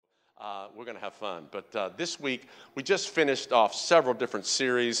We're going to have fun. But this week, we just finished off several different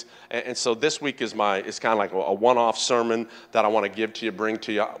series. And so this week is kind of like a one-off sermon that I want to give to you, bring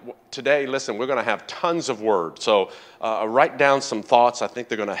to you. Today, listen, we're going to have tons of words. So write down some thoughts. I think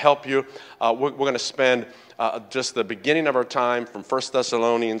they're going to help you. We're going to spend just the beginning of our time from 1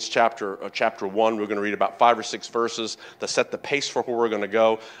 Thessalonians chapter 1. We're going to read about 5 or 6 verses that set the pace for where we're going to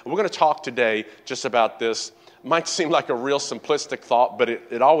go. And we're going to talk today just about this. Might seem like a real simplistic thought, but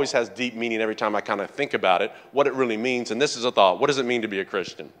it always has deep meaning every time I kind of think about it, what it really means. And this is a thought. What does it mean to be a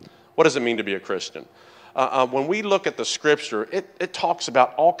Christian? What does it mean to be a Christian? When we look at the Scripture, it talks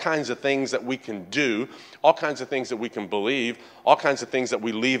about all kinds of things that we can do, all kinds of things that we can believe, all kinds of things that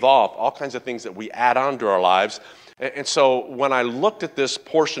we leave off, all kinds of things that we add on to our lives. And so when I looked at this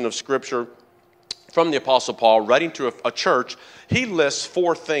portion of Scripture from the Apostle Paul, writing to a church, he lists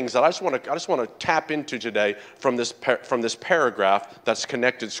 4 things that I just want to tap into today from this paragraph that's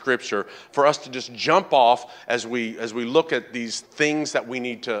connected Scripture, for us to just jump off as we look at these things that we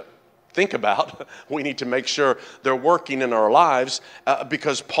need to think about. We need to make sure they're working in our lives,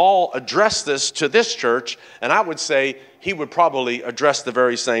 because Paul addressed this to this church, and I would say he would probably address the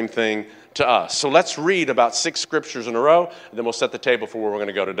very same thing to us. So let's read about 6 scriptures in a row, and then we'll set the table for where we're going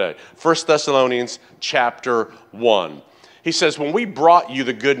to go today. 1 Thessalonians chapter 1. He says, when we brought you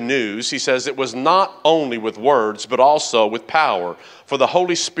the good news, he says, it was not only with words, but also with power. For the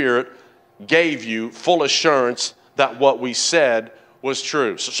Holy Spirit gave you full assurance that what we said was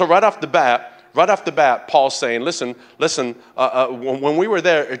true. So right off the bat, Paul's saying, listen, when we were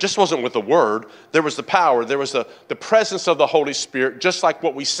there, it just wasn't with the word. There was the power. There was the presence of the Holy Spirit, just like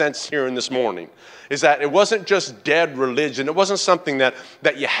what we sense here in this morning, is that it wasn't just dead religion. It wasn't something that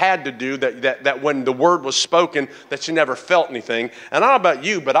you had to do, that when the word was spoken, that you never felt anything. And I don't know about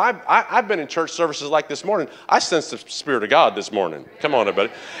you, but I've been in church services like this morning. I sensed the Spirit of God this morning. Come on,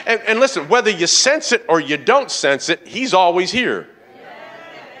 everybody. And listen, whether you sense it or you don't sense it, He's always here.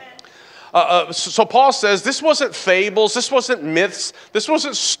 So Paul says this wasn't fables, this wasn't myths, this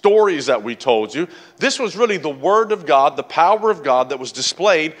wasn't stories that we told you. This was really the Word of God, the power of God that was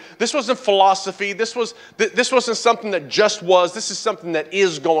displayed. This wasn't philosophy. This wasn't something that just was. This is something that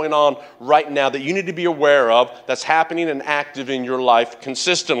is going on right now that you need to be aware of, that's happening and active in your life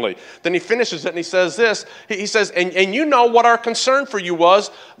consistently. Then he finishes it and he says this. He says, and you know what our concern for you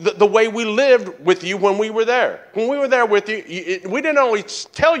was, the way we lived with you when we were there. When we were there with you, we didn't only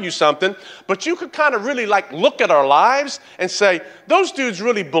tell you something, but you could kind of really look at our lives and say, those dudes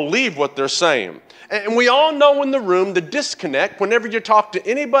really believe what they're saying. And we all know in the room the disconnect whenever you talk to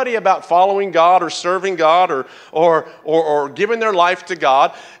anybody about following God or serving God or giving their life to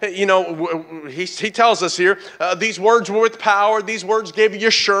God. You know, he tells us here, these words were with power, these words gave you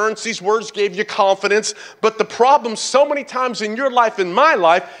assurance, these words gave you confidence. But the problem so many times in your life, in my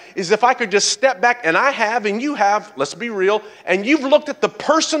life, is if I could just step back, and I have, and you have, let's be real, and you've looked at the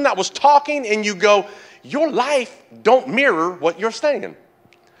person that was talking and you go, your life don't mirror what you're saying.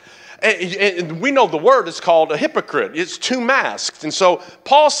 And we know the word is called a hypocrite. It's 2 masks. And so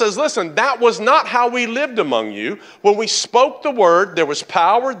Paul says, listen, that was not how we lived among you. When we spoke the word, there was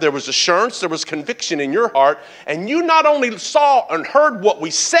power, there was assurance, there was conviction in your heart. And you not only saw and heard what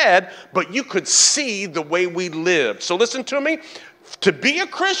we said, but you could see the way we lived. So listen to me. To be a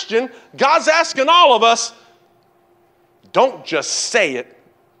Christian, God's asking all of us, don't just say it,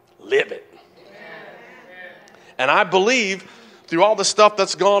 live it. And I believe through all the stuff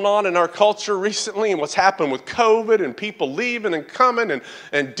that's gone on in our culture recently and what's happened with COVID and people leaving and coming and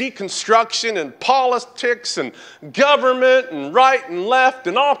deconstruction and politics and government and right and left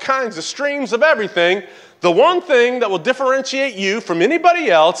and all kinds of streams of everything, the one thing that will differentiate you from anybody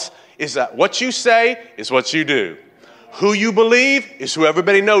else is that what you say is what you do. Who you believe is who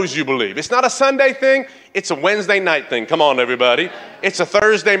everybody knows you believe. It's not a Sunday thing. It's a Wednesday night thing. Come on, everybody. It's a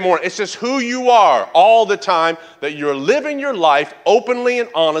Thursday morning. It's just who you are all the time, that you're living your life openly and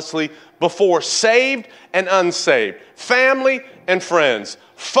honestly before saved and unsaved, family and friends,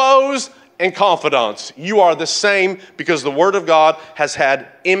 foes and confidants. You are the same because the Word of God has had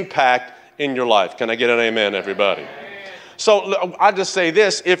impact in your life. Can I get an amen, everybody? So I just say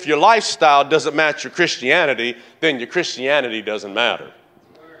this, if your lifestyle doesn't match your Christianity, then your Christianity doesn't matter.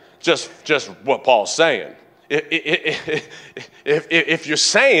 Just what Paul's saying. If you're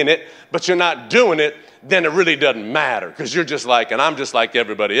saying it, but you're not doing it, then it really doesn't matter because you're just like, and I'm just like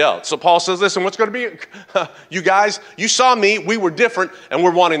everybody else. So Paul says, listen, what's going to be, you guys, you saw me, we were different, and we're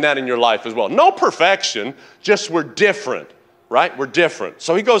wanting that in your life as well. No perfection, just we're different. Right? We're different.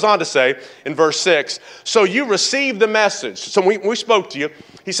 So he goes on to say in verse 6, so you received the message. So we spoke to you.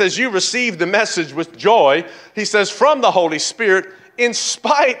 He says, you received the message with joy. He says, from the Holy Spirit, in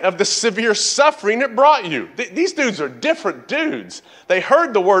spite of the severe suffering it brought you. These dudes are different dudes. They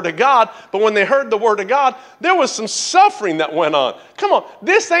heard the word of God, but when they heard the word of God, there was some suffering that went on. Come on,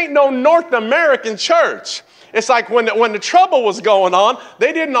 this ain't no North American church. It's like when the trouble was going on,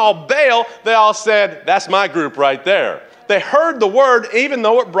 they didn't all bail. They all said, that's my group right there. They heard the word even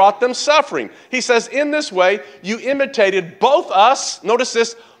though it brought them suffering. He says, in this way, you imitated both us, notice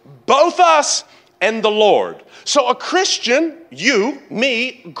this, both us and the Lord. So a Christian, you,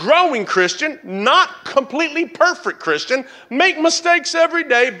 me, growing Christian, not completely perfect Christian, make mistakes every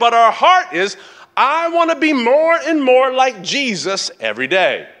day, but our heart is, I want to be more and more like Jesus every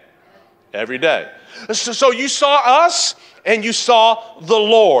day. Every day. So you saw us and you saw the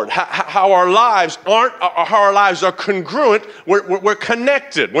Lord, how our lives are congruent. We're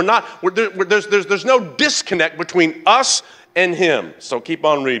connected. There's no disconnect between us and him. So keep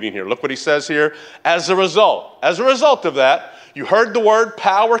on reading here. Look what he says here. As a result of that, you heard the word,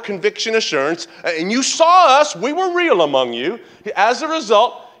 power, conviction, assurance, and you saw us. We were real among you. As a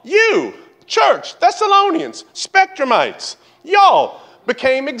result, you, church, Thessalonians, Spectrumites, y'all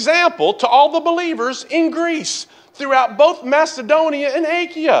became example to all the believers in Greece, throughout both Macedonia and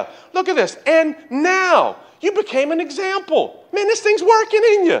Achaia. Look at this. And now you became an example. Man, this thing's working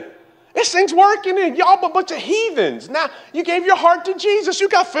in you. This thing's working in you. Y'all a bunch of heathens. Now you gave your heart to Jesus. You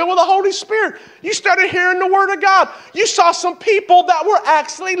got filled with the Holy Spirit. You started hearing the word of God. You saw some people that were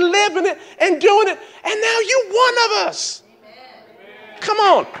actually living it and doing it. And now you're one of us. Amen. Come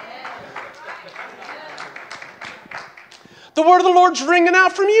on. The word of the Lord's ringing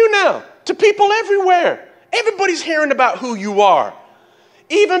out from you now to people everywhere. Everybody's hearing about who you are.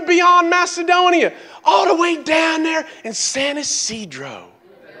 Even beyond Macedonia, all the way down there in San Isidro.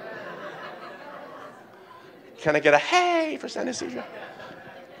 Can I get a hey for San Isidro?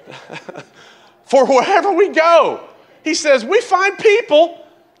 For wherever we go, he says, we find people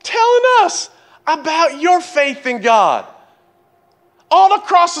telling us about your faith in God. All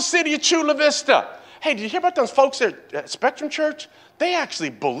across the city of Chula Vista. Hey, did you hear about those folks there at Spectrum Church? They actually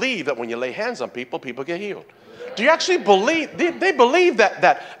believe that when you lay hands on people, people get healed. Do you actually believe, they believe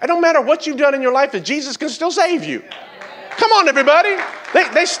that it don't matter what you've done in your life, that Jesus can still save you. Come on, everybody.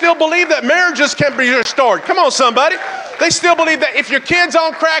 They still believe that marriages can be restored. Come on, somebody. They still believe that if your kid's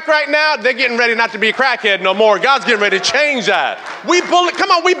on crack right now, they're getting ready not to be a crackhead no more. God's getting ready to change that. We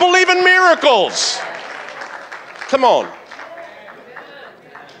believe in miracles. Come on.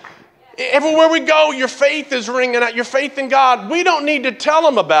 Everywhere we go, your faith is ringing out. Your faith in God. We don't need to tell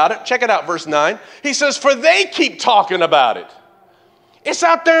them about it. Check it out, verse 9. He says, for they keep talking about it. It's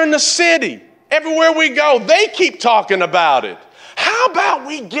out there in the city. Everywhere we go, they keep talking about it. How about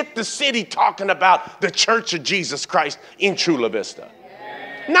we get the city talking about the Church of Jesus Christ in Chula Vista?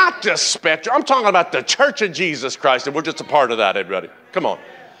 Not just Spectrum. I'm talking about the Church of Jesus Christ, and we're just a part of that, everybody. Come on.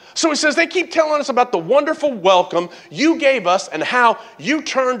 So he says, they keep telling us about the wonderful welcome you gave us and how you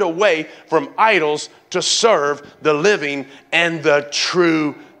turned away from idols to serve the living and the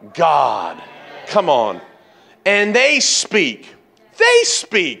true God. Come on. And they speak. They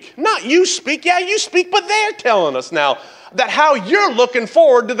speak. Not you speak. Yeah, you speak, but they're telling us now that how you're looking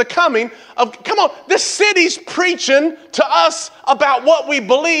forward to the coming of, come on, this city's preaching to us about what we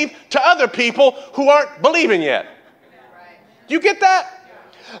believe to other people who aren't believing yet. You get that?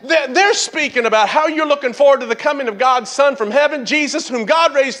 They're speaking about how you're looking forward to the coming of God's Son from heaven, Jesus, whom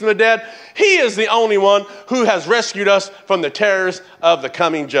God raised from the dead. He is the only one who has rescued us from the terrors of the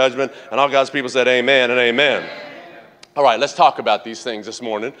coming judgment. And all God's people said amen and amen. All right, let's talk about these things this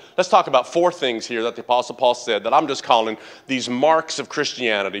morning. Let's talk about 4 things here that the Apostle Paul said that I'm just calling these marks of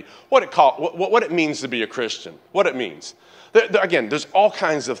Christianity. What it means to be a Christian. What it means. Again, there's all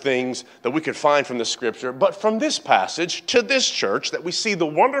kinds of things that we could find from the scripture, but from this passage to this church that we see the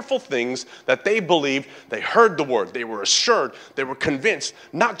wonderful things that they believed. They heard the word. They were assured. They were convinced,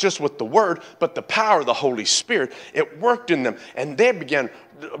 not just with the word, but the power of the Holy Spirit. It worked in them, and they began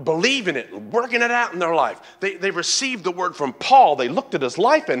believing it, working it out in their life. They received the word from Paul. They looked at his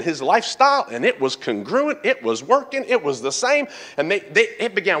life and his lifestyle, and it was congruent. It was working. It was the same. And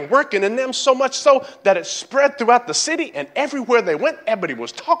it began working in them so much so that it spread throughout the city, and everywhere they went, everybody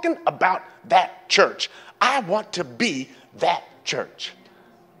was talking about that church. I want to be that church.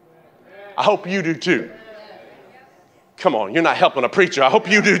 I hope you do too. Come on, you're not helping a preacher. I hope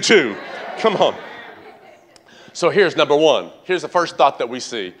you do too. Come on. So here's number 1. Here's the first thought that we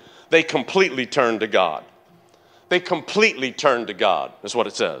see. They completely turned to God. They completely turned to God. That's what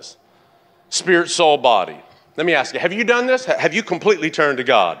it says. Spirit, soul, body. Let me ask you, have you done this? Have you completely turned to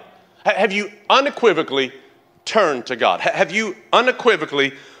God? Have you unequivocally turned to God? Have you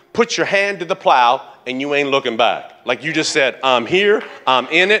unequivocally put your hand to the plow and you ain't looking back. Like you just said, I'm here, I'm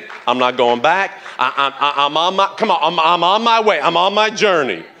in it, I'm not going back. I'm on my way, I'm on my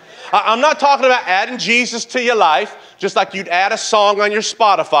journey. I'm not talking about adding Jesus to your life, just like you'd add a song on your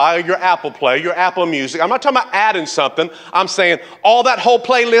Spotify or your Apple Play, your Apple Music. I'm not talking about adding something. I'm saying all that whole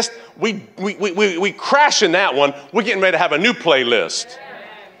playlist, we crashing that one. We're getting ready to have a new playlist.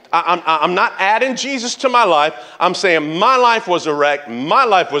 I'm not adding Jesus to my life. I'm saying my life was a wreck. My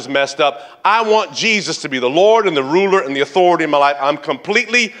life was messed up. I want Jesus to be the Lord and the ruler and the authority in my life. I'm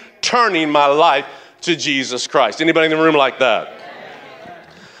completely turning my life to Jesus Christ. Anybody in the room like that?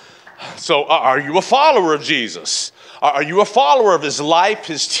 So are you a follower of Jesus? Are you a follower of his life,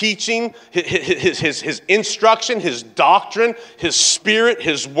 his teaching, his instruction, his doctrine, his spirit,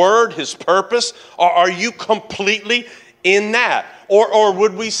 his word, his purpose? Or are you completely in that? Or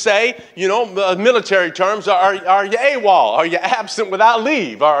would we say, military terms, are you AWOL? Are you absent without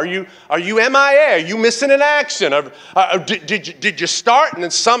leave? Are you MIA? Are you missing in action? Did you start and then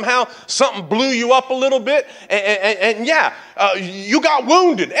somehow something blew you up a little bit? You got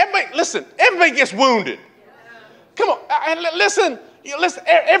wounded. Everybody gets wounded. Come on, listen,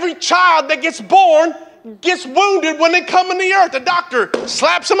 every child that gets born gets wounded when they come in the earth. The doctor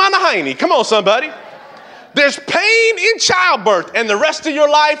slaps them on the hiney. Come on, somebody. There's pain in childbirth, and the rest of your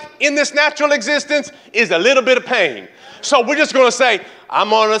life in this natural existence is a little bit of pain. So we're just going to say, I'm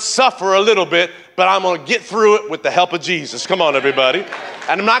going to suffer a little bit, but I'm going to get through it with the help of Jesus. Come on, everybody.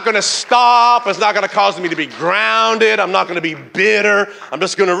 And I'm not going to stop. It's not going to cause me to be grounded. I'm not going to be bitter. I'm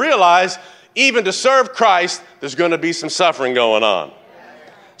just going to realize, even to serve Christ, there's going to be some suffering going on.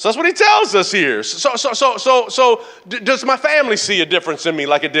 So that's what he tells us here. So does my family see a difference in me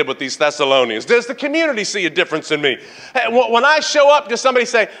like it did with these Thessalonians? Does the community see a difference in me? When I show up, does somebody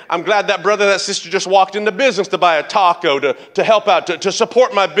say, I'm glad that brother, that sister just walked into business to buy a taco, to help out, to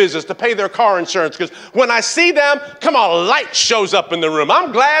support my business, to pay their car insurance? Because when I see them, come on, light shows up in the room.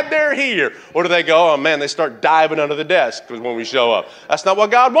 I'm glad they're here. Or do they go, oh man, they start diving under the desk when we show up? That's not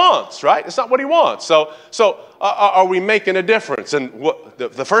what God wants, right? It's not what he wants. So are we making a difference? And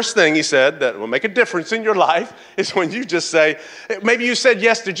the first thing he said that will make a difference in your life is when you just say, maybe you said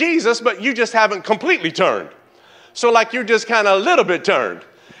yes to Jesus, but you just haven't completely turned. So like you're just kind of a little bit turned.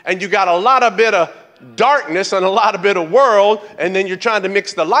 And you got a lot of bit of darkness and a lot of bit of world, and then you're trying to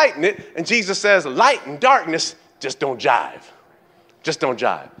mix the light in it. And Jesus says, light and darkness just don't jive. Just don't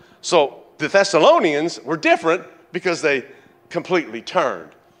jive. So the Thessalonians were different because they completely turned.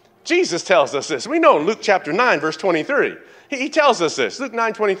 Jesus tells us this. We know in Luke chapter 9, verse 23. He tells us this. Luke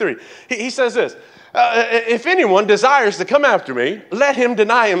 9:23. He says this. If anyone desires to come after me, let him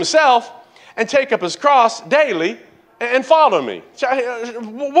deny himself and take up his cross daily and follow me.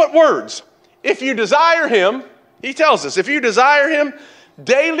 What words? If you desire him, he tells us, if you desire him,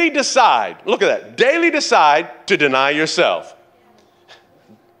 daily decide. Look at that. Daily decide to deny yourself.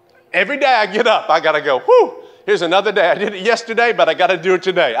 Every day I get up, I got to go, whew. Here's another day. I did it yesterday, but I got to do it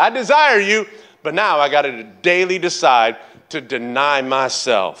today. I desire you, but now I got to daily decide to deny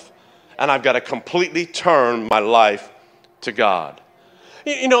myself. And I've got to completely turn my life to God.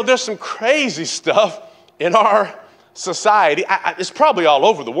 There's some crazy stuff in our society. It's probably all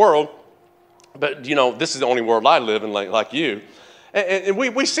over the world, but, this is the only world I live in like you. And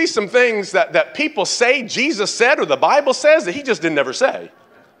we see some things that people say Jesus said or the Bible says that he just didn't ever say.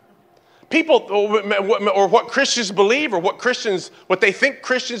 People, or what Christians believe, or what they think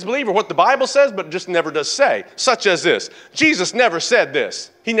Christians believe, or what the Bible says, but just never does say, such as this. Jesus never said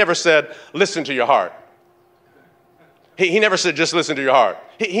this. He never said, listen to your heart. He never said, just listen to your heart.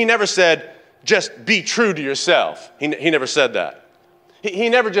 He never said, just be true to yourself. He never said that. He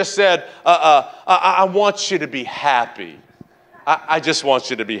never just said, I want you to be happy. I just want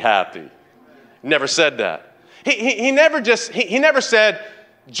you to be happy. Never said that. He never said,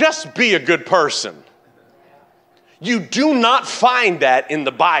 just be a good person. You do not find that in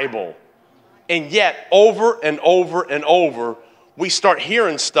the Bible. And yet, over and over and over, we start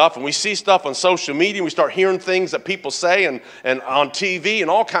hearing stuff, and we see stuff on social media, and we start hearing things that people say and on TV and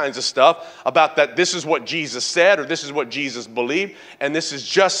all kinds of stuff about that this is what Jesus said or this is what Jesus believed, and this is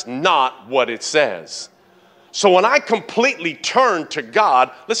just not what it says. So when I completely turn to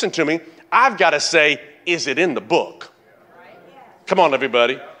God, listen to me, I've got to say, is it in the book? Come on,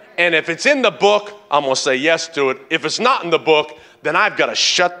 everybody. And if it's in the book, I'm going to say yes to it. If it's not in the book, then I've got to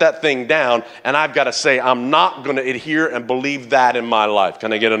shut that thing down, and I've got to say I'm not going to adhere and believe that in my life.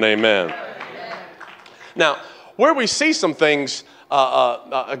 Can I get an amen? Now, where we see some things,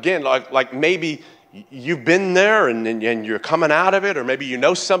 again, like maybe you've been there and you're coming out of it, or maybe you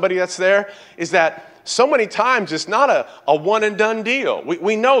know somebody that's there, is that so many times it's not a one and done deal.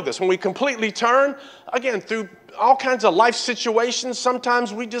 We know this. When we completely turn, again, through all kinds of life situations,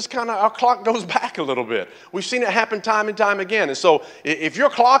 sometimes we just our clock goes back a little bit. We've seen it happen time and time again. And so if your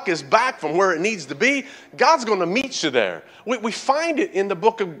clock is back from where it needs to be, God's going to meet you there. We find it in the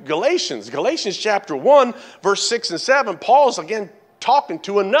book of Galatians. Galatians chapter 1, verse 6 and 7, Paul's again talking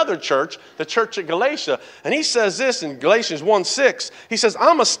to another church, the church at Galatia. And he says this in Galatians 1:6. He says,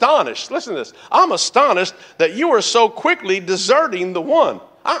 I'm astonished. Listen to this. I'm astonished that you are so quickly deserting the one.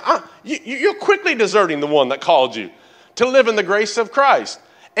 You're quickly deserting the one that called you to live in the grace of Christ.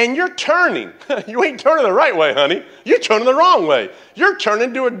 And you're turning. You ain't turning the right way, honey. You're turning the wrong way. You're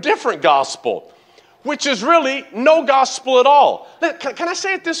turning to a different gospel, which is really no gospel at all. Can I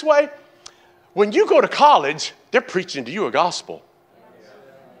say it this way? When you go to college, they're preaching to you a gospel.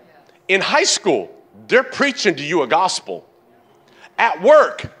 In high school, they're preaching to you a gospel. At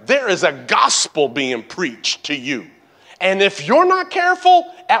work, there is a gospel being preached to you. And if you're not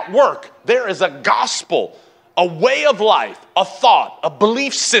careful, at work, there is a gospel, a way of life, a thought, a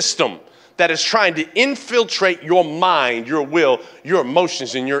belief system that is trying to infiltrate your mind, your will, your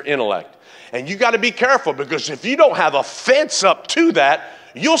emotions, and your intellect. And you got to be careful, because if you don't have a fence up to that,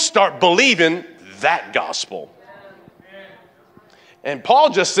 you'll start believing that gospel. And Paul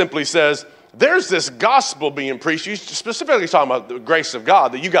just simply says, there's this gospel being preached. He's specifically talking about the grace of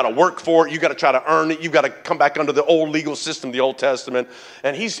God, that you got to work for it. You got to try to earn it. You got to come back under the old legal system, the Old Testament.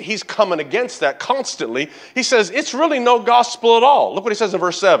 And he's coming against that constantly. He says, it's really no gospel at all. Look what he says in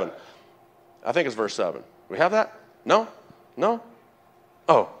verse 7. I think it's verse 7. We have that? No? No?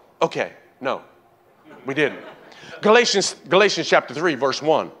 Oh, okay. No, we didn't. Galatians chapter 3, verse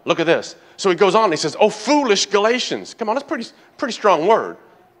 1. Look at this. So he goes on and he says, oh, foolish Galatians. Come on, that's pretty strong word.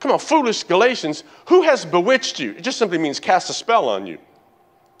 Come on, foolish Galatians, who has bewitched you? It just simply means cast a spell on you,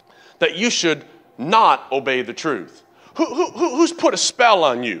 that you should not obey the truth. Who's put a spell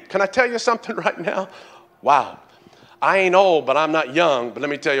on you? Can I tell you something right now? Wow. I ain't old, but I'm not young. But let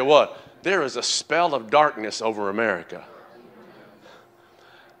me tell you what. There is a spell of darkness over America.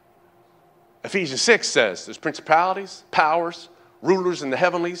 Ephesians 6 says there's principalities, powers, rulers in the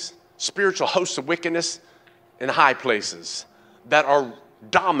heavenlies, spiritual hosts of wickedness in high places that are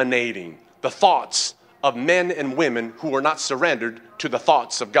dominating the thoughts of men and women who are not surrendered to the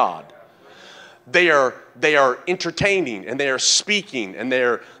thoughts of God. They are entertaining, and they are speaking, and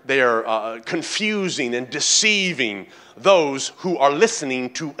they are confusing and deceiving those who are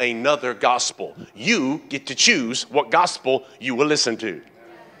listening to another gospel. You get to choose what gospel you will listen to.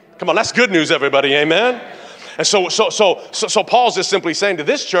 Come on, that's good news, everybody. Amen. And so Paul's just simply saying to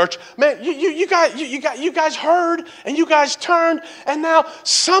this church, man, you guys heard and you guys turned, and now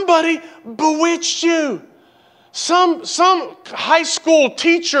somebody bewitched you. Some high school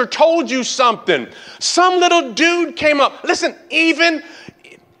teacher told you something. Some little dude came up. Listen, even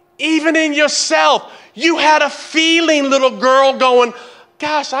in yourself, you had a feeling, little girl, going,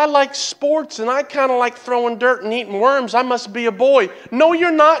 gosh, I like sports and I kind of like throwing dirt and eating worms. I must be a boy. No,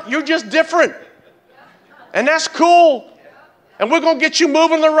 you're not. You're just different. And that's cool. And we're going to get you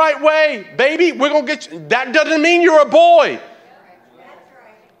moving the right way, baby. We're going to get you. That doesn't mean you're a boy.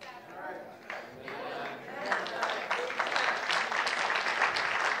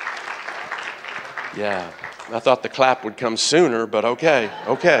 Yeah, I thought the clap would come sooner, but okay.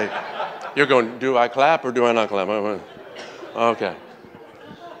 You're going, do I clap or do I not clap? Okay.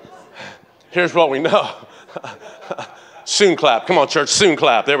 Here's what we know. Soon clap. Come on, church, soon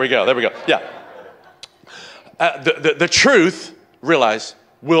clap. There we go. Yeah. The truth, realize,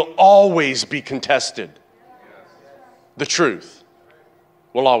 will always be contested. The truth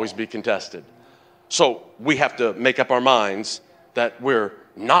will always be contested. So we have to make up our minds that we're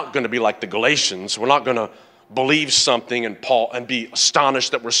not going to be like the Galatians. We're not going to believe something and be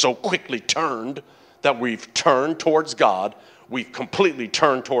astonished that we're so quickly turned, that we've turned towards God. We've completely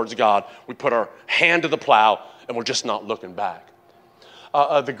turned towards God. We put our hand to the plow, and we're just not looking back.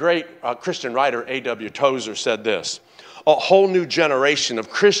 The great Christian writer A.W. Tozer said this: a whole new generation of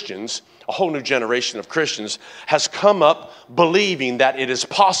Christians has come up believing that it is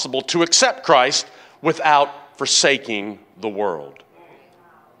possible to accept Christ without forsaking the world.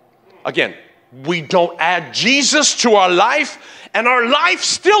 Again, we don't add Jesus to our life, and our life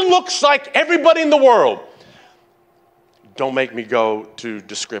still looks like everybody in the world. Don't make me go to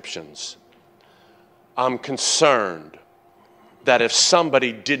descriptions. I'm concerned that if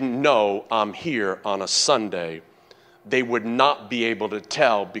somebody didn't know I'm here on a Sunday, they would not be able to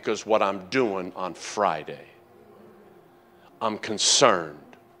tell because what I'm doing on Friday. I'm concerned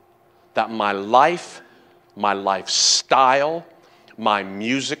that my life, my lifestyle, my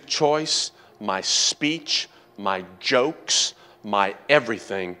music choice, my speech, my jokes, my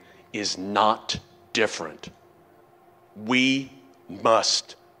everything is not different. We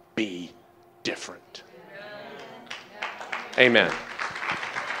must be different. Amen.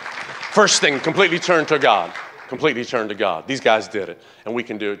 First thing, completely turn to God. Completely turn to God. These guys did it, and we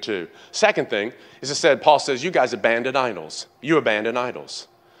can do it too. Second thing is Paul says, you guys abandoned idols. You abandoned idols.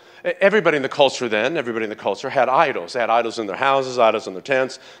 Everybody in the culture had idols. They had idols in their houses, idols in their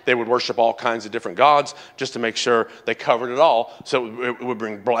tents. They would worship all kinds of different gods just to make sure they covered it all so it would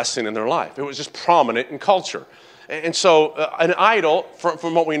bring blessing in their life. It was just prominent in culture. And so an idol,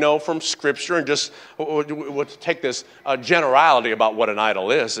 from what we know from Scripture, and just we'll take this generality about what an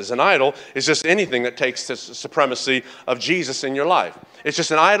idol is an idol is just anything that takes the supremacy of Jesus in your life. It's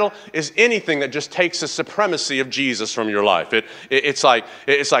just an idol is anything that just takes the supremacy of Jesus from your life. It's like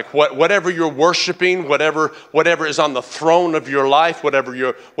whatever you're worshiping, whatever is on the throne of your life, whatever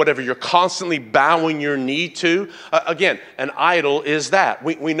you're constantly bowing your knee to. Again, an idol is that.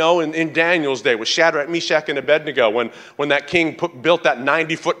 We know in Daniel's day with Shadrach, Meshach, and Abednego, when that king built that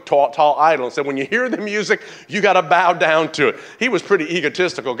 90-foot tall idol and said, when you hear the music, you got to bow down to it. He was a pretty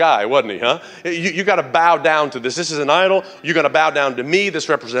egotistical guy, wasn't he, huh? You got to bow down to this. This is an idol. You're going to bow down to me. This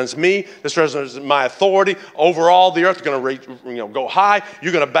represents me. This represents my authority over all the earth. It's going to go high.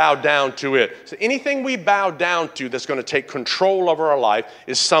 You're going to bow down to it. So anything we bow down to that's going to take control over our life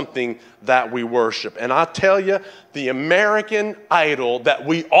is something that we worship. And I tell you, the American idol that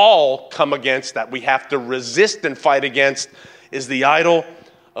we all come against, that we have to resist and fight against, is the idol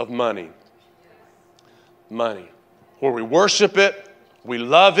of money. Money. Where we worship it, we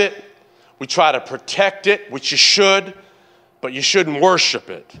love it, we try to protect it, which you should, but you shouldn't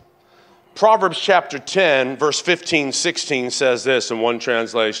worship it. Proverbs chapter 10, verse 15, 16 says this in one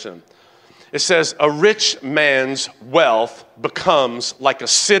translation. It says, a rich man's wealth becomes like a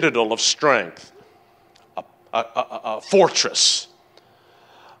citadel of strength, a fortress.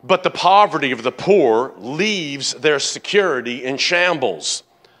 But the poverty of the poor leaves their security in shambles.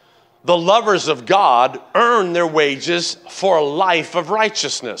 The lovers of God earn their wages for a life of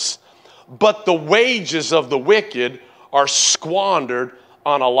righteousness, but the wages of the wicked are squandered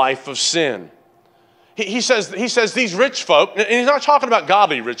on a life of sin. He says these rich folk, and he's not talking about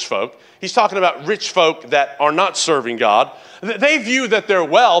godly rich folk. He's talking about rich folk that are not serving God. They view that their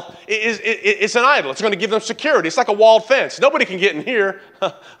wealth is an idol. It's going to give them security. It's like a walled fence. Nobody can get in here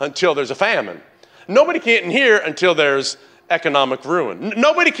until there's a famine. Nobody can get in here until there's economic ruin.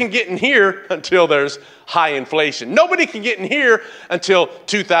 Nobody can get in here until there's high inflation. Nobody can get in here until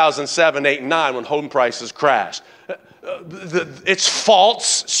 2007, 8, and 9 when home prices crashed. It's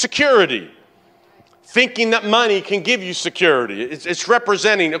false security. Thinking that money can give you security. It's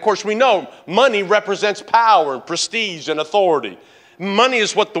representing, of course, we know money represents power and prestige and authority. Money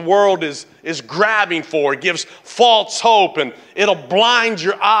is what the world is grabbing for. It gives false hope, and it'll blind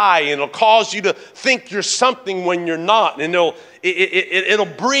your eye, and it'll cause you to think you're something when you're not, and it'll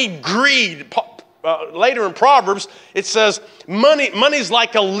breed greed. Later in Proverbs, it says money's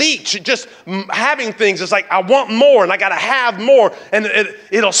like a leech. Just having things, it's like, I want more and I got to have more. And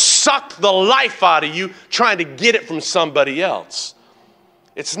it'll suck the life out of you trying to get it from somebody else.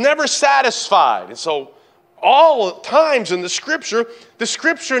 It's never satisfied. And so all times in the scripture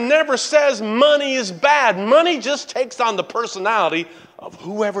never says money is bad. Money just takes on the personality of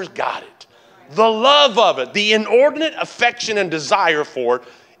whoever's got it. The love of it, the inordinate affection and desire for it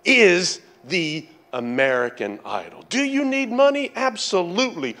is the American idol. Do you need money?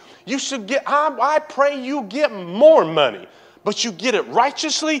 Absolutely. You should get, I pray you get more money, but you get it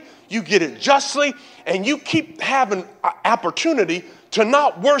righteously, you get it justly, and you keep having opportunity to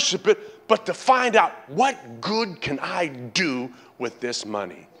not worship it, but to find out what good can I do with this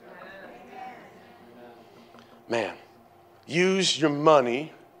money. Man, use your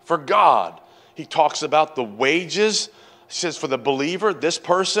money for God. He talks about the wages. He says for the believer, this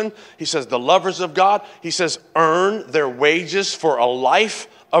person, he says the lovers of God, he says earn their wages for a life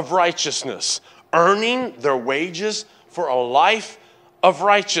of righteousness. Earning their wages for a life of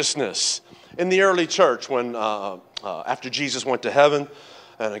righteousness. In the early church, when after Jesus went to heaven,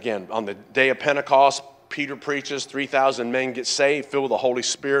 and again, on the day of Pentecost, Peter preaches, 3,000 men get saved, filled with the Holy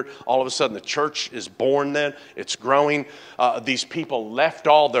Spirit. All of a sudden, the church is born then. It's growing. These people left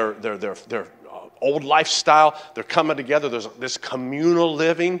all their old lifestyle. They're coming together. There's this communal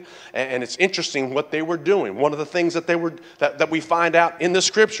living, and it's interesting what they were doing. One of the things that we find out in the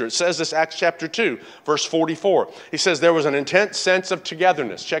scripture, it says this, Acts chapter 2, verse 44. He says there was an intense sense of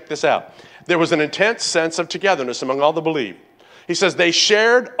togetherness. Check this out. There was an intense sense of togetherness among all the believed. He says they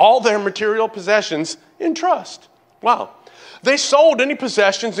shared all their material possessions in trust. Wow. They sold any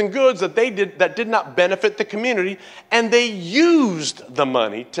possessions and goods that did not benefit the community, and they used the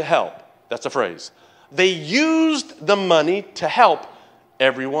money to help. That's a phrase. They used the money to help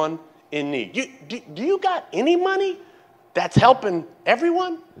everyone in need. Do you got any money that's helping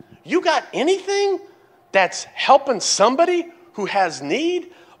everyone? You got anything that's helping somebody who has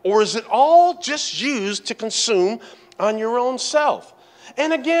need? Or is it all just used to consume on your own self?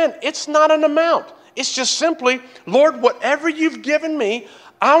 And again, it's not an amount. It's just simply, Lord, whatever you've given me,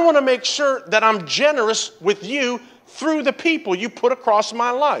 I want to make sure that I'm generous with you through the people you put across my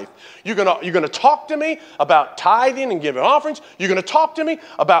life. You're gonna talk to me about tithing and giving offerings. You're gonna talk to me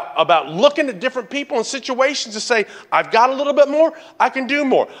about looking at different people and situations to say, I've got a little bit more, I can do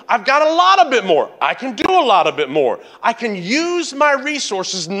more. I've got a lot of bit more, I can do a lot of bit more. I can use my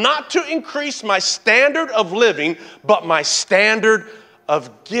resources not to increase my standard of living, but my standard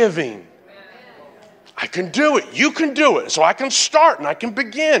of giving. I can do it. You can do it. So I can start and I can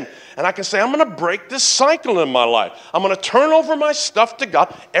begin. And I can say, I'm going to break this cycle in my life. I'm going to turn over my stuff to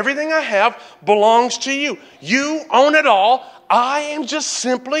God. Everything I have belongs to you. You own it all. I am just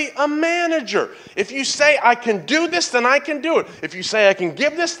simply a manager. If you say I can do this, then I can do it. If you say I can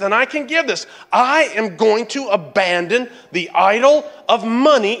give this, then I can give this. I am going to abandon the idol of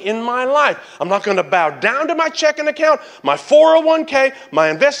money in my life. I'm not going to bow down to my checking account, my 401k, my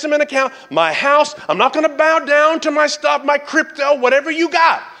investment account, my house. I'm not going to bow down to my stuff, my crypto, whatever you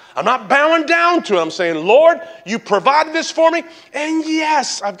got. I'm not bowing down to it. I'm saying, Lord, you provided this for me. And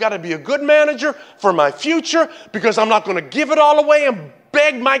yes, I've got to be a good manager for my future because I'm not going to give it all away and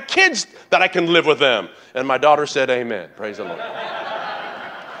beg my kids that I can live with them. And my daughter said, amen. Praise the Lord.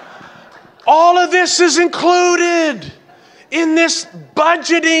 All of this is included in this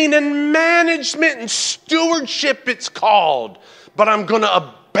budgeting and management and stewardship, it's called. But I'm going to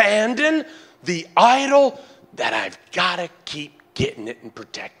abandon the idol that I've got to keep getting it and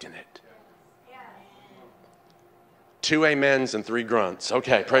protecting it. 2 amens and 3 grunts.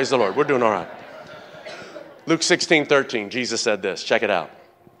 Okay, praise the Lord. We're doing all right. Luke 16:13, Jesus said this. Check it out.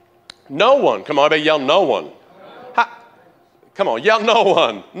 No one, come on, everybody yell no one. Come on, yell no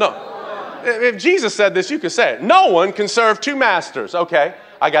one. No. If Jesus said this, you can say it. No one can serve 2 masters. Okay,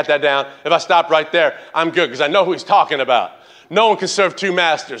 I got that down. If I stop right there, I'm good because I know who he's talking about. No one can serve 2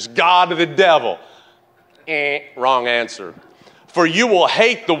 masters, God or the devil. Wrong answer. For you will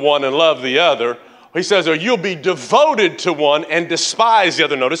hate the one and love the other. He says, or you'll be devoted to one and despise the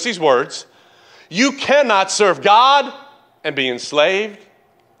other. Notice these words. You cannot serve God and be enslaved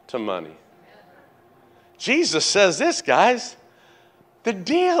to money. Jesus says this, guys. The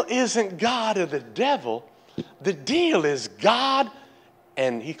deal isn't God or the devil. The deal is God,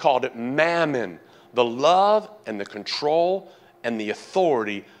 and he called it mammon, the love and the control and the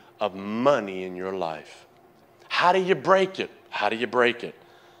authority of money in your life. How do you break it? How do you break it?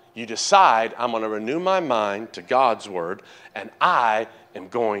 You decide, I'm going to renew my mind to God's word, and I am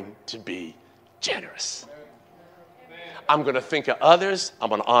going to be generous. I'm going to think of others. I'm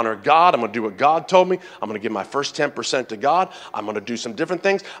going to honor God. I'm going to do what God told me. I'm going to give my first 10% to God. I'm going to do some different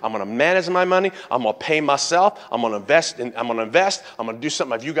things. I'm going to manage my money. I'm going to pay myself. I'm going to invest. I'm going to do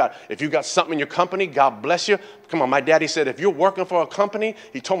something. If you got something in your company, God bless you. Come on, my daddy said, if you're working for a company,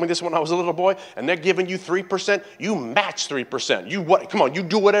 he told me this when I was a little boy, and they're giving you 3%, you match 3%. Come on, you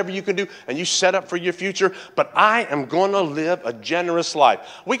do whatever you can do, and you set up for your future. But I am going to live a generous life.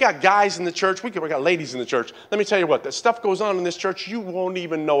 We got guys in the church. We got ladies in the church. Let me tell you what, that stuff goes on in this church you won't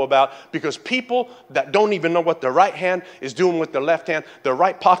even know about because people that don't even know what their right hand is doing with their left hand, their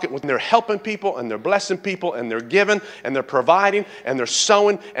right pocket, when they're helping people and they're blessing people and they're giving and they're providing and they're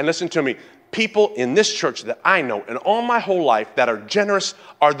sowing. And listen to me. People in this church that I know and all my whole life that are generous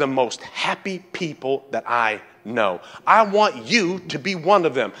are the most happy people that I know. I want you to be one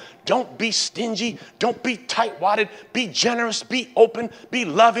of them. Don't be stingy. Don't be tight-wadded. Be generous. Be open. Be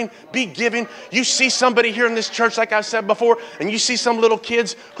loving. Be giving. You see somebody here in this church, like I've said before, and you see some little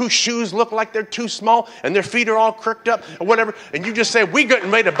kids whose shoes look like they're too small and their feet are all crooked up or whatever, and you just say, we're getting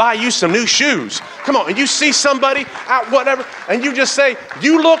ready to buy you some new shoes. Come on. And you see somebody out whatever, and you just say,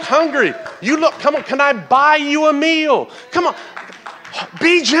 you look hungry. Come on, can I buy you a meal? Come on.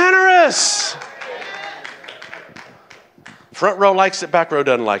 Be generous. Front row likes it, back row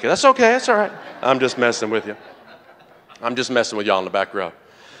doesn't like it. That's okay, that's all right. I'm just messing with you. I'm just messing with y'all in the back row.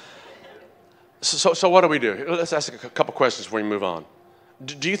 So what do we do? Let's ask a couple questions before we move on.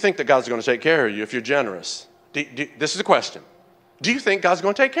 Do you think that God's going to take care of you if you're generous? This is a question. Do you think God's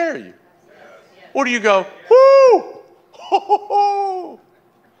going to take care of you? Or do you go, whoo, ho, ho,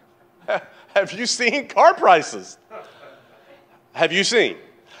 ho. Have you seen car prices? Have you seen?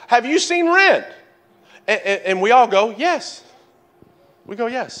 Have you seen rent? And we all go, yes. We go,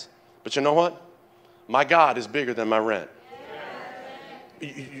 yes. But you know what? My God is bigger than my rent.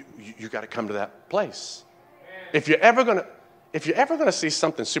 You got to come to that place. If you're ever going to see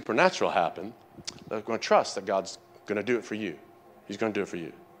something supernatural happen, they're going to trust that God's going to do it for you. He's going to do it for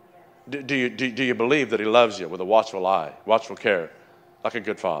you. Do you believe that he loves you with a watchful eye, watchful care, like a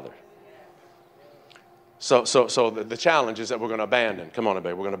good father? So the challenge is that we're going to abandon. Come on,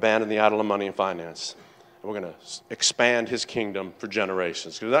 everybody. We're going to abandon the idol of money and finance. And we're going to expand his kingdom for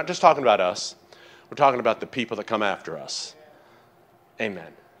generations. Because we're not just talking about us. We're talking about the people that come after us.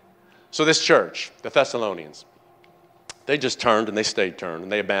 Amen. So this church, the Thessalonians, they just turned and they stayed turned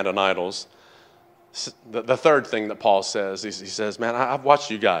and they abandoned idols. The third thing that Paul says, he says, man, I've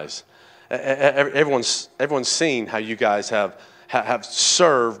watched you guys. Everyone's seen how you guys have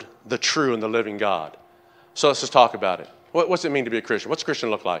served the true and the living God. So let's just talk about it. What's it mean to be a Christian? What's a Christian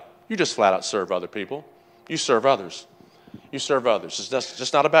look like? You just flat out serve other people. You serve others. You serve others. It's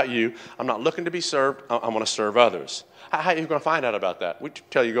just not about you. I'm not looking to be served. I want to serve others. How are you going to find out about that? We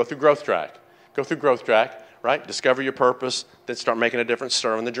tell you, go through Growth Track. Go through Growth Track, right? Discover your purpose, then start making a difference,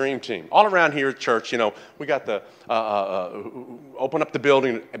 serve in the dream team. All around here at church, we got the, open up the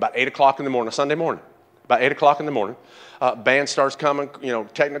building about 8 o'clock in the morning, Sunday morning. About 8 o'clock in the morning. Band starts coming,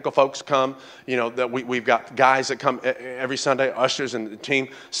 technical folks come. That we've got guys that come every Sunday, ushers and the team,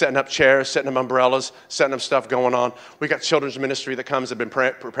 setting up chairs, setting up umbrellas, setting up stuff going on. We got children's ministry that comes, have been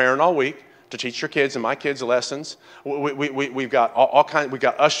preparing all week to teach your kids and my kids lessons. We've got all kinds. We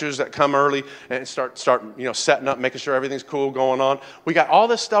got ushers that come early and start setting up, making sure everything's cool going on. We got all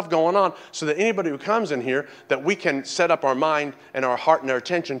this stuff going on so that anybody who comes in here, that we can set up our mind and our heart and our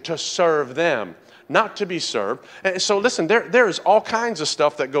attention to serve them, not to be served. And so listen, there is all kinds of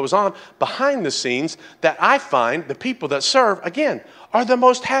stuff that goes on behind the scenes that I find the people that serve, again, are the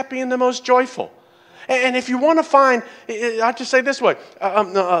most happy and the most joyful. And if you want to find, I'll just say this way,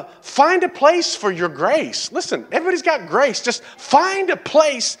 find a place for your grace. Listen, everybody's got grace. Just find a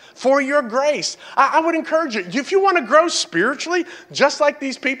place for your grace. I would encourage you, if you want to grow spiritually, just like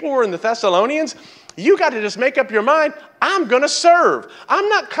these people were in the Thessalonians, you got to just make up your mind, I'm going to serve. I'm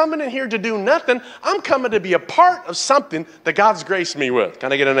not coming in here to do nothing. I'm coming to be a part of something that God's graced me with.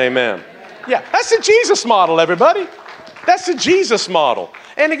 Can I get an amen? Yeah, that's the Jesus model, everybody. That's the Jesus model.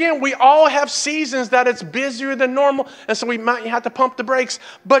 And again, we all have seasons that it's busier than normal, and so we might have to pump the brakes.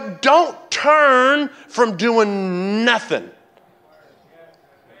 But don't turn from doing nothing.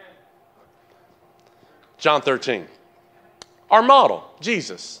 John 13. Our model,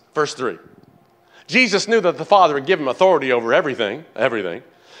 Jesus, verse 3. Jesus knew that the Father had given him authority over everything,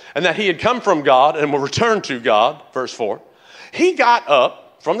 and that he had come from God and will return to God, verse 4. He got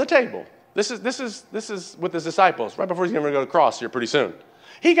up from the table. This is with his disciples, right before he's going to go to the cross here pretty soon.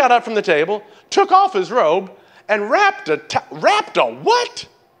 He got up from the table, took off his robe, and wrapped a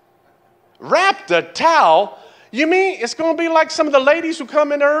towel. You mean it's going to be like some of the ladies who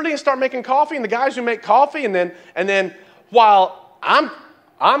come in early and start making coffee, and the guys who make coffee, and then while I'm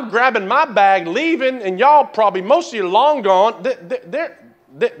grabbing my bag, leaving, and y'all probably most of you long gone.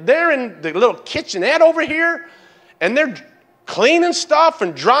 They're in the little kitchenette over here, and they're cleaning stuff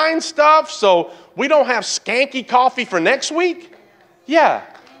and drying stuff, so we don't have skanky coffee for next week. Yeah.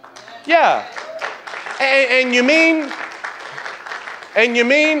 And you mean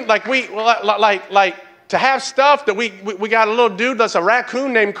like to have stuff that we got a little dude that's a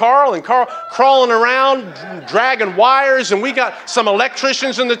raccoon named Carl, and Carl crawling around, dragging wires, and we got some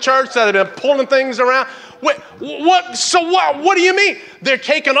electricians in the church that have been pulling things around. What do you mean? They're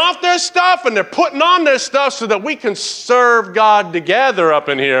taking off their stuff and they're putting on their stuff so that we can serve God together up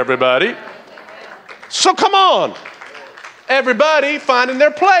in here, everybody. So come on. Everybody finding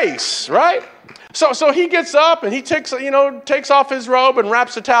their place, right? So he gets up and he takes off his robe and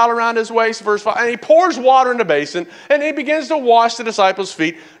wraps a towel around his waist, verse 5, and he pours water in the basin and he begins to wash the disciples'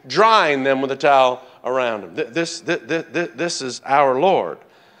 feet, drying them with a towel around him. This is our Lord.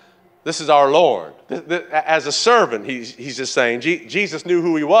 This is our Lord. As a servant, he's just saying, Jesus knew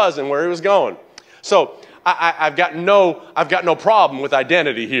who he was and where he was going. So I've got no problem with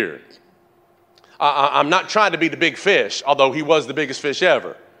identity here. I'm not trying to be the big fish, although he was the biggest fish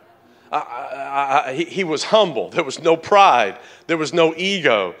ever. He was humble. There was no pride. There was no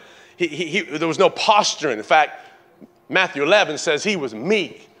ego. There was no posturing. In fact, Matthew 11 says he was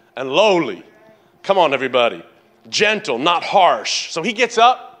meek and lowly. Come on, everybody. Gentle, not harsh. So he gets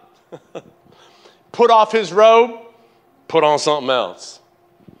up, put off his robe, put on something else.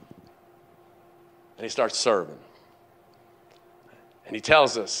 And he starts serving. And he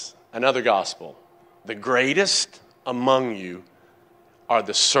tells us another gospel. The greatest among you are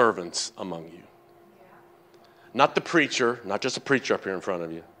the servants among you. Not the preacher, not just a preacher up here in front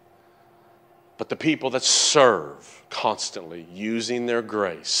of you, but the people that serve constantly, using their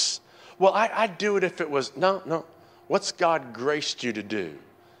grace. Well, I'd do it if it was, no. What's God graced you to do?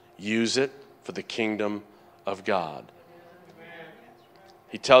 Use it for the kingdom of God.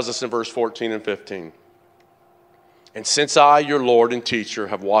 He tells us in verse 14 and 15, and since I, your Lord and teacher,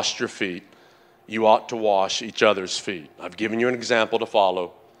 have washed your feet, you ought to wash each other's feet. I've given you an example to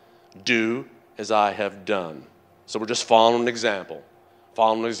follow. Do as I have done. So we're just following an example.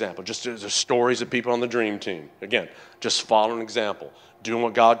 Just the stories of people on the dream team. Again, just following an example. Doing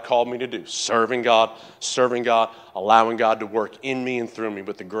what God called me to do. Serving God, allowing God to work in me and through me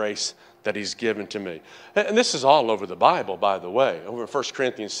with the grace that he's given to me. And this is all over the Bible, by the way. Over in 1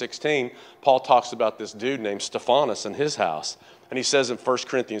 Corinthians 16, Paul talks about this dude named Stephanas in his house. And he says in 1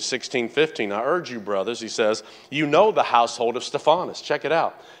 Corinthians 16:15, I urge you, brothers, he says, you know the household of Stephanas. Check it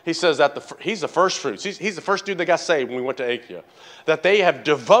out. He says that he's the first fruits. He's the first dude that got saved when we went to Achaia. That they have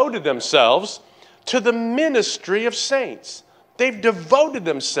devoted themselves to the ministry of saints. They've devoted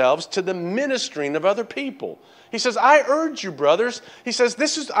themselves to the ministering of other people. He says, I urge you, brothers. He says,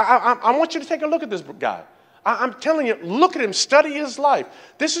 I want you to take a look at this guy. I'm telling you, look at him, study his life.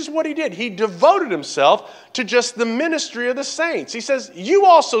 This is what he did. He devoted himself to just the ministry of the saints. He says, you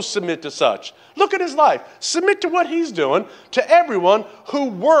also submit to such. Look at his life. Submit to what he's doing to everyone who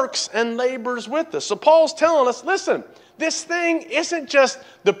works and labors with us. So Paul's telling us, listen, this thing isn't just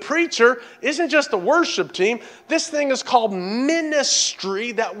the preacher, isn't just the worship team. This thing is called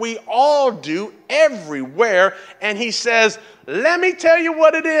ministry that we all do everywhere. And he says, let me tell you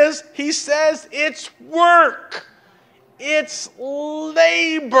what it is. He says it's work. It's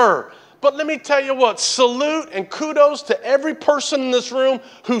labor. But let me tell you what, salute and kudos to every person in this room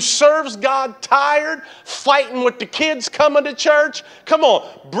who serves God tired, fighting with the kids coming to church. Come on,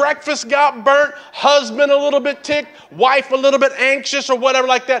 breakfast got burnt, husband a little bit ticked, wife a little bit anxious or whatever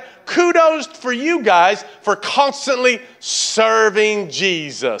like that. Kudos for you guys for constantly serving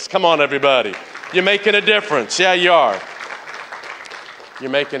Jesus. Come on, everybody. You're making a difference. Yeah, you are. You're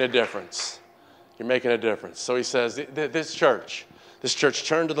making a difference. You're making a difference. So he says, this church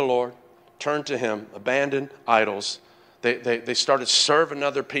turned to the Lord. Turned to him, abandoned idols. They started serving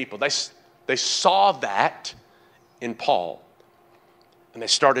other people. They saw that in Paul, and they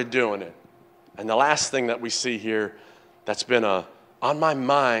started doing it. And the last thing that we see here that's been on my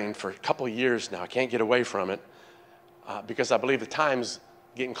mind for a couple of years now, I can't get away from it, because I believe the time's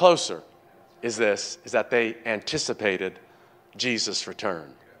getting closer, is that they anticipated Jesus'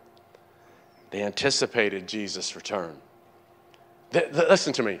 return. They anticipated Jesus' return.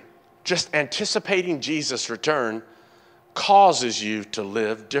 Listen to me. Just anticipating Jesus' return causes you to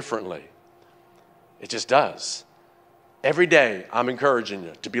live differently. It just does. Every day, I'm encouraging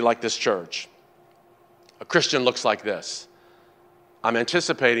you to be like this church. A Christian looks like this. I'm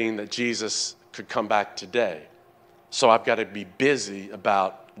anticipating that Jesus could come back today. So I've got to be busy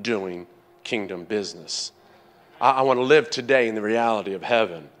about doing kingdom business. I want to live today in the reality of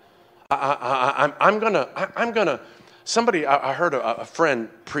heaven. I'm gonna. Somebody, I heard a friend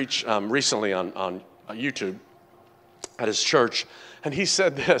preach recently on YouTube at his church, and he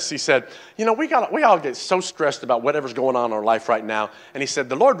said this. He said, you know, we all get so stressed about whatever's going on in our life right now. And he said,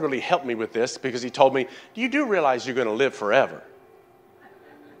 the Lord really helped me with this because he told me, you do realize you're going to live forever.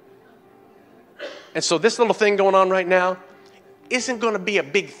 And so this little thing going on right now isn't going to be a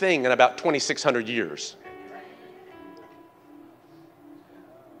big thing in about 2,600 years.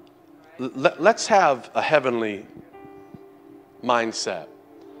 Let's have a heavenly mindset.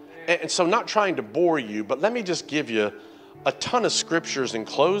 And so not trying to bore you, but let me just give you a ton of scriptures in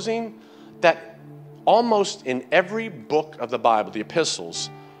closing that almost in every book of the Bible, the epistles,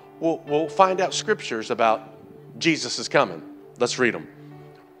 we'll find out scriptures about Jesus is coming. Let's read them.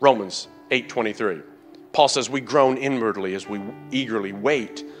 Romans 8:23. Paul says, we groan inwardly as we eagerly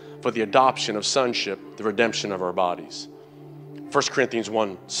wait for the adoption of sonship, the redemption of our bodies. 1 Corinthians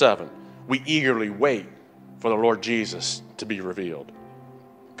 1:7. We eagerly wait for the Lord Jesus to be revealed.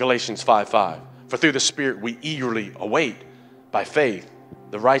 Galatians 5:5. For through the Spirit we eagerly await by faith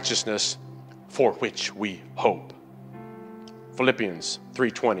the righteousness for which we hope. Philippians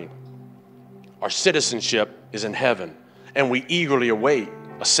 3:20. Our citizenship is in heaven, and we eagerly await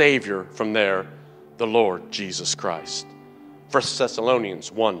a Savior from there, the Lord Jesus Christ. 1 Thessalonians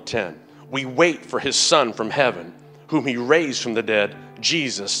 1:10. We wait for his Son from heaven, whom he raised from the dead,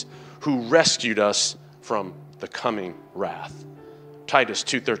 Jesus, who rescued us from the coming wrath. Titus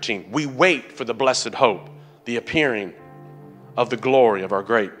 2:13. We wait for the blessed hope, the appearing of the glory of our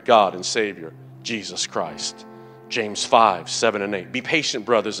great God and Savior, Jesus Christ. James 5, 7 and 8. Be patient,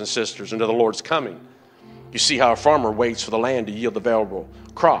 brothers and sisters, until the Lord's coming. You see how a farmer waits for the land to yield the valuable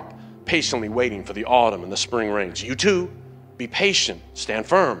crop, patiently waiting for the autumn and the spring rains. You too, be patient, stand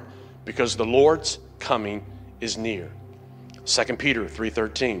firm, because the Lord's coming is near. 2 Peter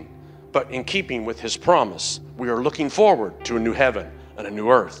 3:13. But in keeping with his promise, we are looking forward to a new heaven and a new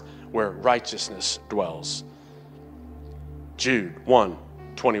earth where righteousness dwells. Jude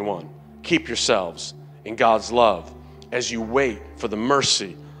 1:21. Keep yourselves in God's love as you wait for the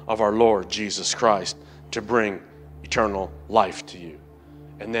mercy of our Lord Jesus Christ to bring eternal life to you.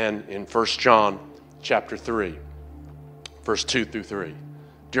 And then in 1 John chapter 3, verse 2 through 3.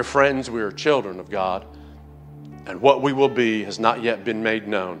 Dear friends, we are children of God, and what we will be has not yet been made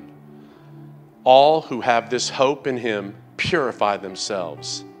known. All who have this hope in him purify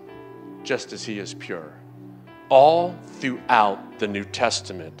themselves, just as he is pure. All throughout the New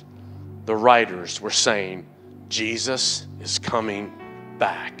Testament, the writers were saying, Jesus is coming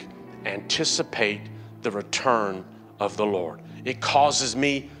back. Anticipate the return of the Lord. It causes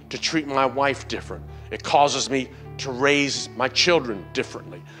me to treat my wife different. It causes me to raise my children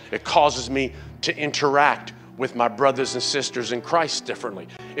differently. It causes me to interact with my brothers and sisters in Christ differently.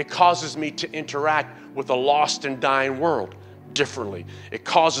 It causes me to interact with a lost and dying world differently. It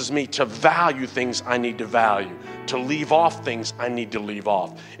causes me to value things I need to value, to leave off things I need to leave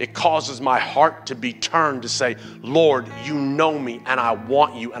off. It causes my heart to be turned to say, Lord, you know me and I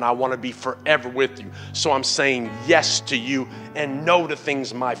want you and I want to be forever with you. So I'm saying yes to you and no to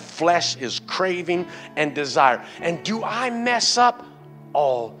things my flesh is craving and desire. And do I mess up?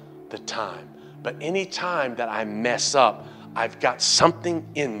 All the time. But any time that I mess up, I've got something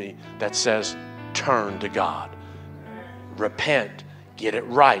in me that says, turn to God. Repent, get it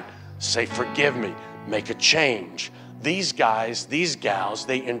right, say forgive me, make a change. These guys, these gals,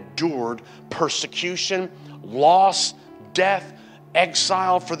 they endured persecution, loss, death,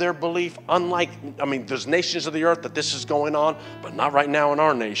 exile for their belief. There's nations of the earth that this is going on, but not right now in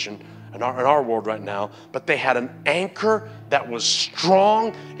our nation, in our world right now. But they had an anchor that was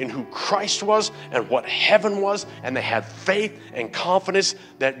strong in who Christ was and what heaven was, and they had faith and confidence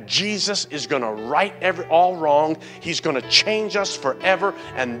that Jesus is going to right all wrong. He's going to change us forever,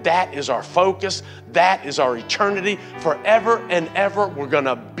 and that is our focus. That is our eternity. Forever and ever, we're going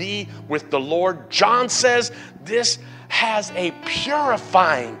to be with the Lord. John says this has a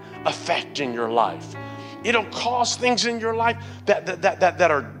purifying effect in your life. It'll cause things in your life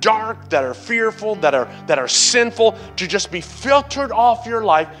that are dark, that are fearful, that are sinful to just be filtered off your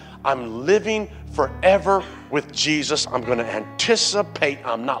life. I'm living forever with Jesus. I'm going to anticipate.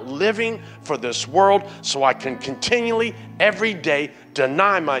 I'm not living for this world, so I can continually, every day,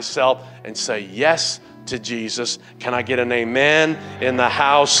 deny myself and say yes to Jesus. Can I get an amen in the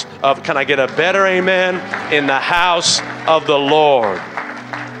house of, can I get a better amen in the house of the Lord?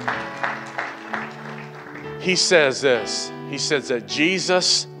 He says this. He says that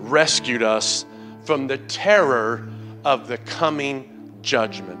Jesus rescued us from the terror of the coming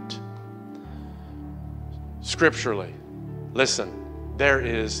judgment. Scripturally, listen, there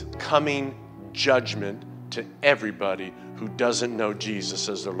is coming judgment to everybody who doesn't know Jesus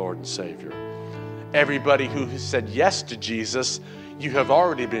as their Lord and Savior. Everybody who has said yes to Jesus, you have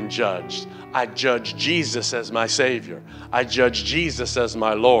already been judged. I judge Jesus as my Savior. I judge Jesus as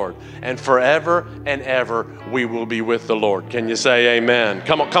my Lord. And forever and ever, we will be with the Lord. Can you say amen?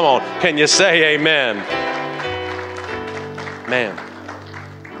 Come on. Can you say amen? Man,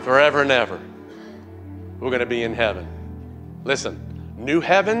 forever and ever, we're going to be in heaven. Listen, new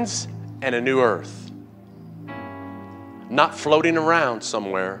heavens and a new earth. Not floating around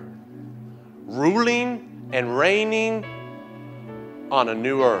somewhere. Ruling and reigning on a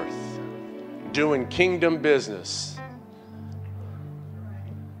new earth. Doing kingdom business.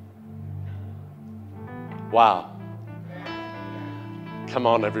 Wow. Come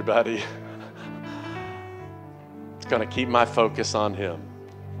on, everybody. It's going to keep my focus on Him.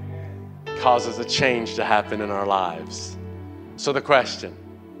 Causes a change to happen in our lives. So the question,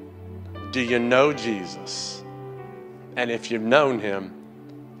 do you know Jesus? And if you've known Him,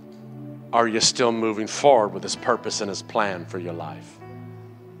 are you still moving forward with His purpose and His plan for your life?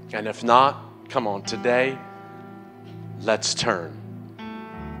 And if not, come on, today, let's turn.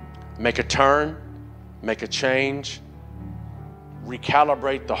 Make a turn, make a change,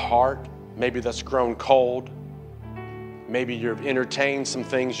 recalibrate the heart. Maybe that's grown cold. Maybe you've entertained some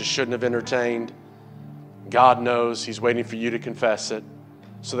things you shouldn't have entertained. God knows He's waiting for you to confess it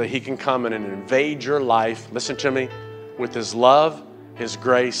so that He can come in and invade your life, listen to me, with His love, His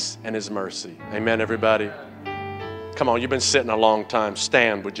grace, and His mercy. Amen, everybody? Come on, you've been sitting a long time.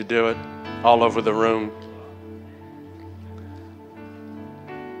 Stand, would you do it? All over the room.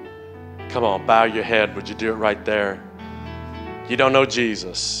 Come on, bow your head. Would you do it right there? You don't know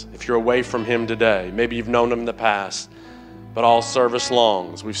Jesus. If you're away from him today, maybe you've known him in the past, but all service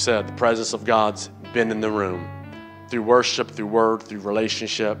long, as we've said, the presence of God's been in the room. Through worship, through word, through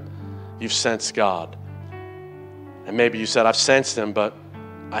relationship, you've sensed God. And maybe you said, I've sensed him, but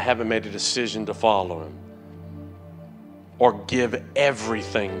I haven't made a decision to follow him or give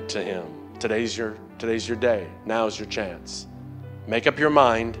everything to him. Today's your day. Now's your chance. Make up your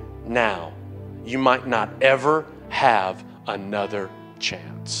mind now. You might not ever have another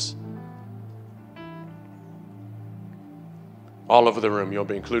chance. All over the room, you'll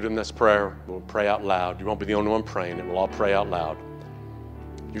be included in this prayer. We'll pray out loud. You won't be the only one praying it. We'll all pray out loud.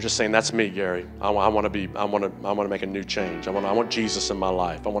 You're just saying, that's me, Gary. I want to make a new change. I want Jesus in my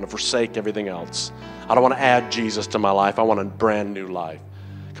life. I want to forsake everything else. I don't want to add Jesus to my life. I want a brand new life.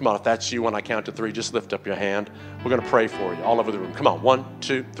 Come on, if that's you, when I count to 3, just lift up your hand. We're going to pray for you all over the room. Come on, 1,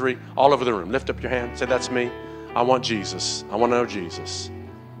 2, 3, all over the room. Lift up your hand. Say, that's me. I want Jesus. I want to know Jesus.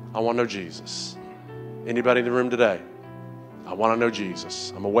 I want to know Jesus. Anybody in the room today? I want to know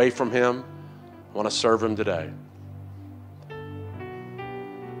Jesus. I'm away from him. I want to serve him today.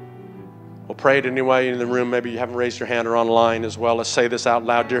 We'll pray it anyway in the room. Maybe you haven't raised your hand or online as well. Let's say this out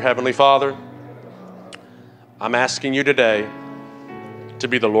loud. Dear Heavenly Father, I'm asking you today to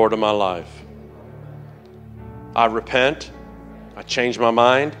be the Lord of my life. I repent. I change my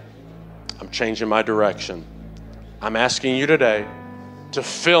mind. I'm changing my direction. I'm asking you today to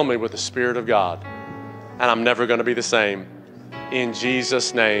fill me with the Spirit of God, and I'm never going to be the same. In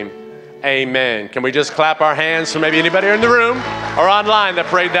Jesus' name, amen. Can we just clap our hands for maybe anybody in the room or online that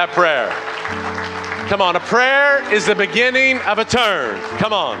prayed that prayer? Come on, a prayer is the beginning of a turn.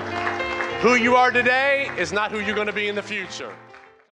 Come on. Who you are today is not who you're going to be in the future.